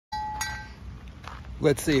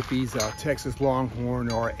Let's see if he's a Texas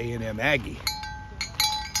Longhorn or A&M Aggie.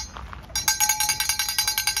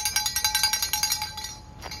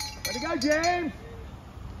 Way to go, James!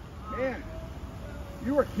 Man,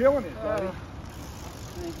 you were killing it, buddy.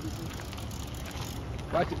 Thank you.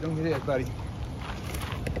 Watch it, don't get hit, buddy.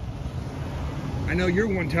 I know you're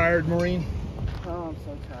one tired Marine. Oh, I'm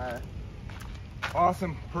so tired.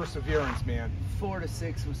 Awesome perseverance, man. 4 to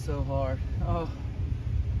 6 was so hard. Oh,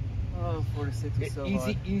 4 to 6 was so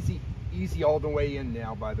hard. Easy all the way in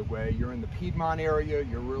now, by the way. You're in the Piedmont area.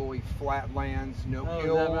 You're really flat lands, no hills.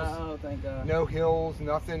 Is that right? Oh, thank God. No hills,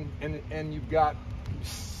 nothing. And you've got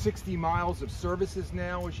 60 miles of services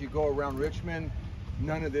now as you go around Richmond.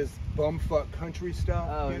 None of this bumfuck country stuff.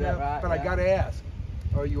 Oh, you is know? that right? But Yeah. I gotta ask,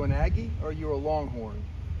 are you an Aggie or are you a Longhorn?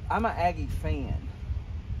 I'm an Aggie fan.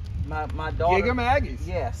 My daughter. Gig 'em Aggies.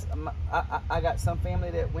 Yes, I got some family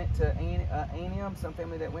that went to A&M, some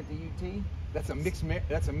family that went to UT. That's a mixed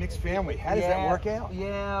family. How does that work out?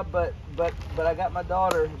 Yeah, but I got my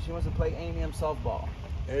daughter. She wants to play A&M softball.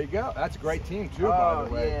 There you go. That's a great team too, by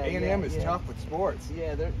the way. Yeah, A&M is yeah. tough with sports.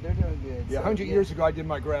 Yeah, they're doing good. Yeah, 100 years ago I did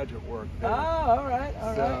my graduate work there. Oh, all right.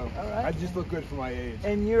 I just look good for my age.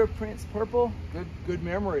 And you're Prince Purple? Good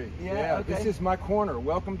memory. Yeah, okay. This is my corner.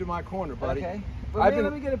 Welcome to my corner, buddy. Okay. Well,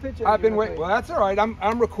 let me get a picture. I've been waiting. Well, that's all right.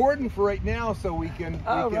 I'm recording for right now, so we can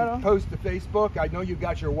post to Facebook. I know you've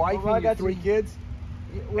got your wife and your 3 kids.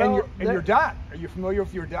 Well, and your dot. Are you familiar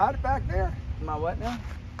with your dot back there? My what now?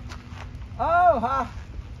 Oh, hi.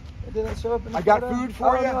 It didn't show up in the I got photo? food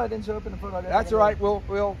for you. No, it didn't show up in the photo. That's all right.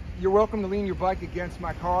 Well, you're welcome to lean your bike against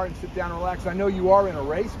my car and sit down and relax. I know you are in a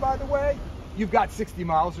race, by the way. You've got 60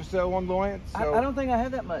 miles or so on Loyance. So. I don't think I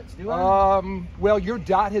have that much, do I? Well, your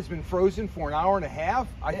dot has been frozen for an hour and a half.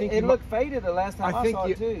 I think it looked faded the last time I saw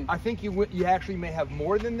it too. I think you actually may have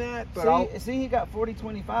more than that. But see, he got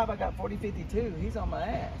 40-25. I got 40-52. He's on my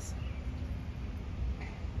ass.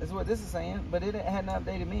 That's what this is saying, but it hadn't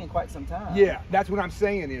updated me in quite some time. Yeah, that's what I'm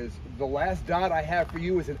saying is the last dot I have for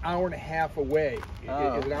you is an hour and a half away.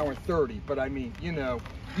 It's an hour and 30, but I mean, you know,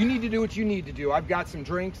 you need to do what you need to do. I've got some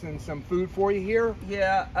drinks and some food for you here.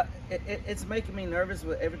 Yeah, it's making me nervous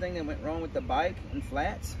with everything that went wrong with the bike and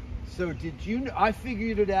flats. So did you know, I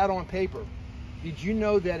figured it out on paper. Did you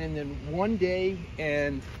know that in one day,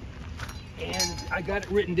 and I got it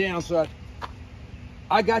written down, so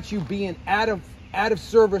I got you being out of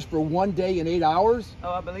service for 1 day and 8 hours.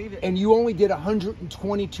 Oh, I believe it. And you only did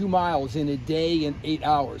 122 miles in a day and 8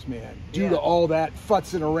 hours, man. Due to all that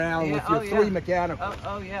futzing around with your 3 mechanicals.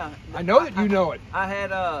 Oh, yeah. I know that you know it. I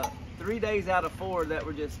had 3 days out of 4 that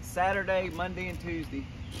were just Saturday, Monday, and Tuesday.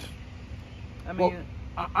 I mean,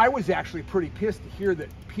 well, I was actually pretty pissed to hear that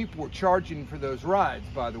people were charging for those rides,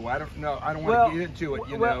 by the way. I don't know. I don't want to get into it,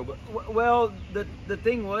 you know. But. Well, the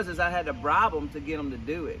thing was I had to bribe them to get them to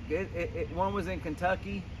do it. One was in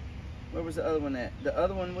Kentucky. Where was the other one at? The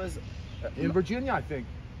other one was... in Virginia, I think.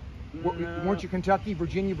 No. Weren't you Kentucky,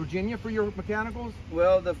 Virginia for your mechanicals?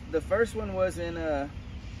 Well, the first one was in... I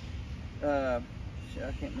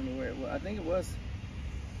can't remember where it was. I think it was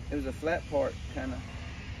a flat part, kind of.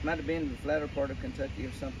 Might have been the flatter part of Kentucky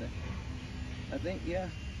or something. I think, yeah.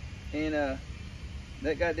 And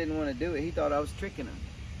that guy didn't want to do it. He thought I was tricking him.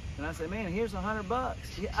 And I said, man, here's $100.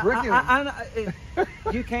 Tricking him?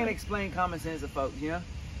 You can't explain common sense to folks, you know?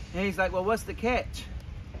 And he's like, well, what's the catch?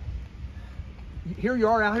 Here you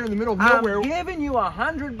are out here in the middle of nowhere. I'm giving you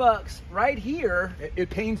 $100 right here. It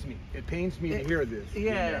pains me. It pains me to hear this.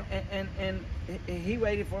 Yeah, you know? and he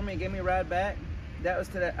waited for me and gave me a ride back. That was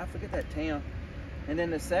to that, I forget that town. And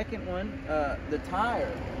then the second one, the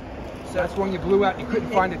tire. So that's when you blew out and you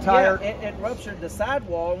couldn't find a tire. Yeah, it ruptured the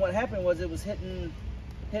sidewall, and what happened was it was hitting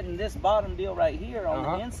this bottom deal right here on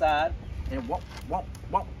the inside, and whop, whop,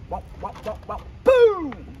 whop, whop, whop, whop, whop,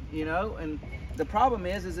 boom! You know, and the problem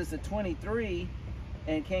is it's a 23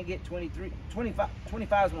 and can't get 23.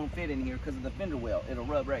 25s won't fit in here because of the fender well. It'll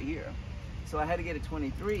rub right here. So I had to get a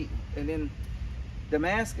 23, and then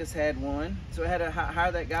Damascus had one, so I had to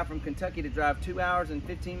hire that guy from Kentucky to drive 2 hours and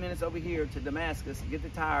 15 minutes over here to Damascus, get the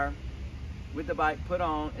tire with the bike put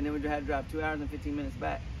on, and then we had to drive 2 hours and 15 minutes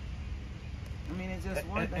back. I mean, it's just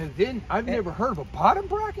one thing. And then I've never heard of a bottom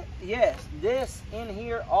bracket. Yes, this in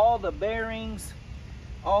here, all the bearings,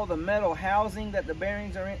 all the metal housing that the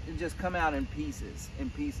bearings are in, it just come out in pieces,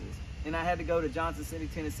 And I had to go to Johnson City,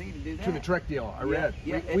 Tennessee to do that. To the Trek deal, I read.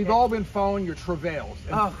 Yeah, We've all been following your travails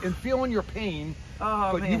and feeling your pain,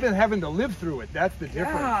 but man, you've been having to live through it. That's the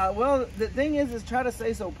difference. Yeah, well, the thing is try to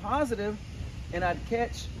stay so positive, and I'd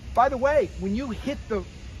catch. By the way, when you hit the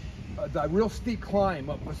real steep climb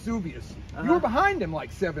up Vesuvius, you were behind him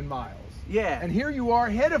like 7 miles. Yeah. And here you are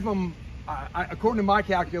ahead of him according to my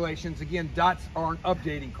calculations, again, dots aren't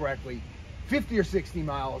updating correctly. 50 or 60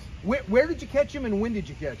 miles. Where did you catch him and when did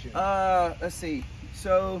you catch him? Let's see.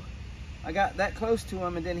 So I got that close to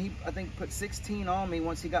him, and then he, I think, put 16 on me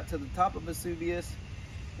once he got to the top of Vesuvius.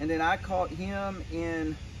 And then I caught him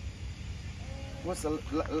in, what's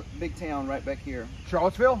the big town right back here?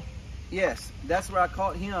 Charlottesville? Yes, that's where I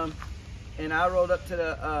caught him. And I rolled up to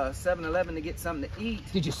the 7-Eleven to get something to eat.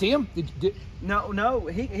 Did you see him? No,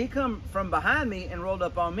 he come from behind me and rolled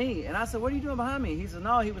up on me. And I said, what are you doing behind me? He said,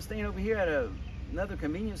 no, he was staying over here at another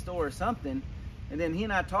convenience store or something. And then he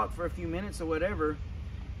and I talked for a few minutes or whatever.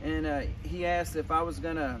 And he asked if I was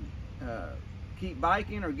gonna keep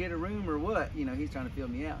biking or get a room or what. You know, he's trying to fill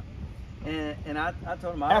me out. And I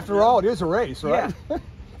told him, after all, it is a race, right? Yeah.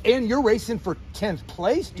 And you're racing for 10th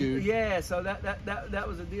place, dude. Yeah, so that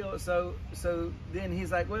was a deal. So then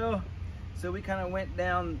he's like, well, so we kind of went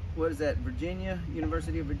down, what is that, Virginia,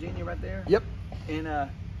 University of Virginia right there? Yep. And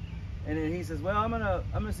then he says, well, I'm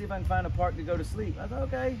gonna see if I can find a park to go to sleep. I thought,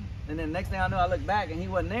 okay. And then next thing I know, I look back and he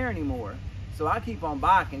wasn't there anymore. So I keep on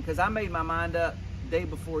biking because I made my mind up day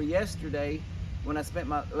before yesterday when I spent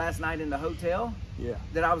my last night in the hotel. Yeah.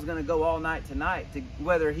 That I was going to go all night tonight, to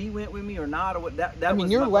whether he went with me or not, or what. That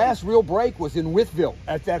was your last real break was in Wytheville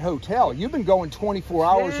at that hotel. You've been going 24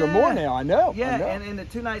 hours or more now. I know. Yeah, I know. And in the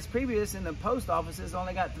 2 nights previous in the post offices,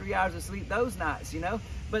 only got 3 hours of sleep those nights. You know.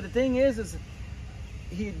 But the thing is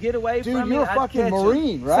he'd get away from me. Dude, you're a fucking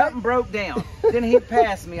Marine, right? Something broke down. Then he'd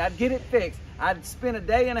pass me. I'd get it fixed. I'd spend a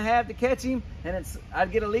day and a half to catch him, and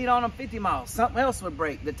I'd get a lead on him 50 miles. Something else would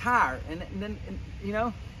break, the tire, and then you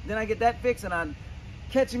know, then I get that fixed, and I'd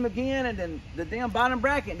catch him again, and then the damn bottom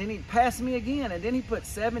bracket, and then he'd pass me again, and then he put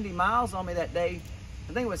 70 miles on me that day.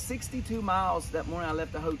 I think it was 62 miles that morning I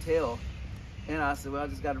left the hotel, and I said, well, I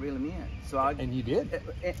just got to reel him in. So and you did.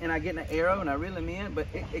 And I get an arrow, and I reel him in, but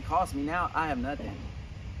it cost me. Now I have nothing.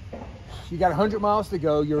 You got 100 miles to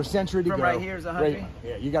go. You're a century to go. From right here is 100? Right,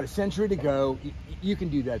 yeah, you got a century to go. You can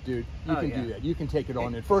do that, dude. You can do that. You can take it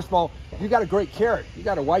on. And first of all, you got a great carrot. You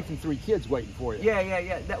got a wife and 3 kids waiting for you.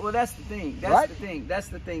 Yeah. Well, that's the thing. That's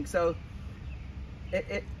the thing. So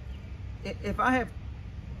if I have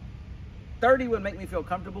 30 would make me feel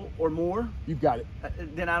comfortable or more. You've got it.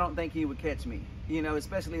 Then I don't think he would catch me. You know,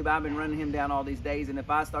 especially if I've been running him down all these days. And if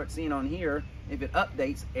I start seeing on here, if it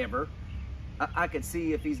updates ever, I could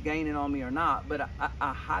see if he's gaining on me or not, but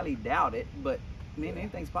I highly doubt it. But I mean,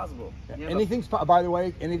 anything's possible. Yeah, anything's by the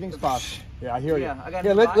way, anything's possible. Yeah, I hear you.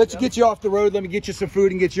 Yeah, let's get you off the road. Let me get you some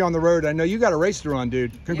food and get you on the road. I know you got a race to run,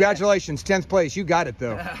 dude. Congratulations, 10th place. You got it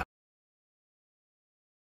though.